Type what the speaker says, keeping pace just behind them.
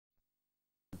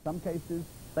some cases,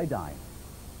 they die.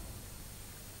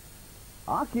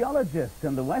 Archaeologists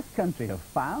in the West Country have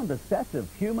found a set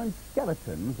of human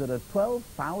skeletons that are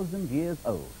 12,000 years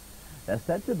old. They're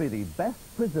said to be the best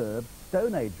preserved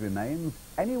Stone Age remains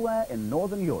anywhere in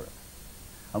northern Europe.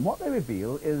 And what they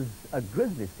reveal is a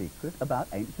grisly secret about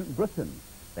ancient Britain.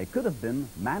 They could have been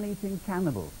man-eating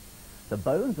cannibals. The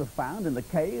bones were found in the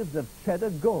caves of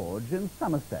Cheddar Gorge in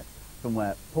Somerset, from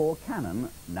where Paul Cannon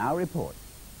now reports.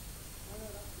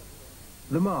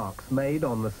 The marks made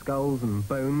on the skulls and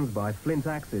bones by flint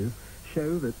axes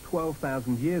show that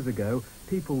 12,000 years ago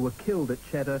people were killed at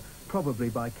Cheddar, probably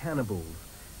by cannibals.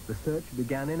 The search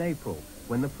began in April,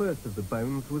 when the first of the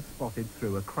bones was spotted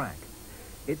through a crack.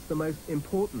 It's the most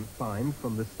important find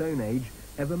from the Stone Age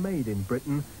ever made in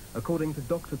Britain, according to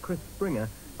Dr. Chris Springer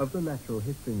of the Natural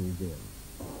History Museum.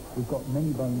 We've got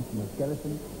many bones from the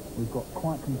skeleton. We've got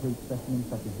quite complete specimens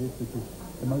such as this, which is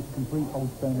the most complete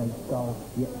Old Stone Age skull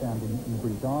yet found in the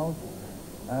British Isles.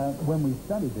 When we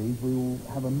study these, we will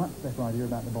have a much better idea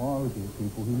about the biology of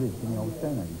people who lived in the Old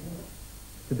Stone Age.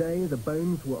 Today, the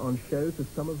bones were on show to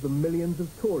some of the millions of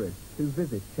tourists who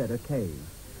visit Cheddar Caves.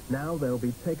 Now they'll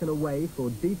be taken away for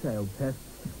detailed tests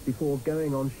before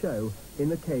going on show in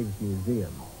the Caves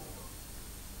Museum.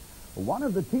 One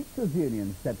of the teachers'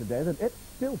 unions said today that it's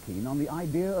still keen on the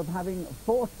idea of having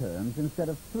 4 terms instead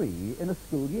of 3 in a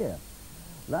school year.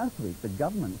 Last week, the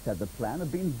government said the plan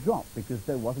had been dropped because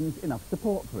there wasn't enough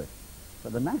support for it.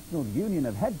 But the National Union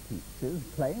of Head Teachers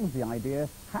claims the idea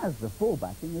has the full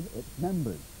backing of its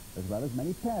members, as well as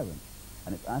many parents,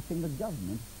 and it's asking the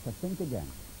government to think again.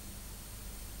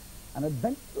 An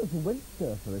adventurous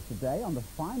windsurfer is today on the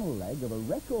final leg of a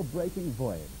record-breaking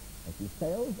voyage as he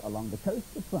sails along the coast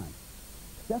of France.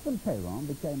 Stephen Perron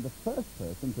became the first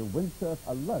person to windsurf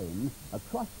alone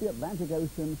across the Atlantic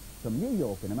Ocean from New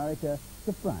York in America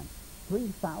to France,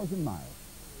 3,000 miles.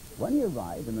 When he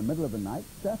arrived in the middle of the night,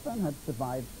 Stephen had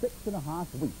survived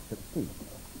 6.5 weeks at sea.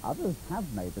 Others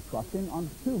have made the crossing on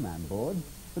 2-man boards,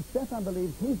 but Stephen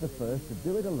believes he's the first to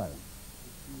do it alone.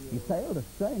 He sailed a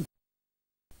strange...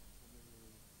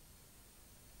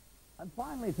 And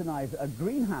finally tonight, a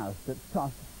greenhouse that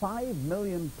cost £5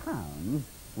 million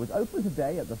was opened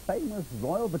today at the famous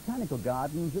Royal Botanical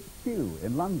Gardens at Kew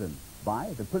in London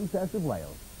by the Princess of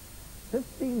Wales.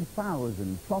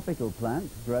 15,000 tropical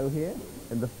plants grow here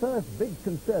in the first big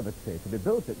conservatory to be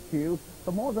built at Kew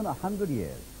for more than 100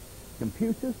 years.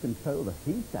 Computers control the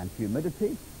heat and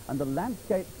humidity, and the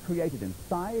landscapes created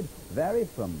inside vary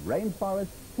from rainforest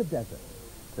to desert.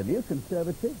 The new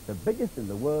conservatory, the biggest in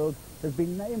the world, has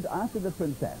been named after the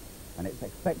Princess, and it's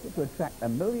expected to attract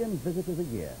 1 million visitors a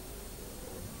year.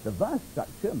 The vast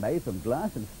structure, made from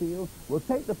glass and steel, will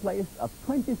take the place of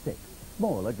 26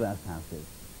 smaller glass houses.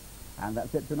 And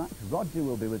that's it tonight. Roger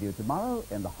will be with you tomorrow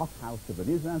in the hot house of the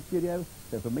Newsround studio.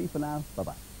 So from me for now,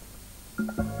 bye-bye.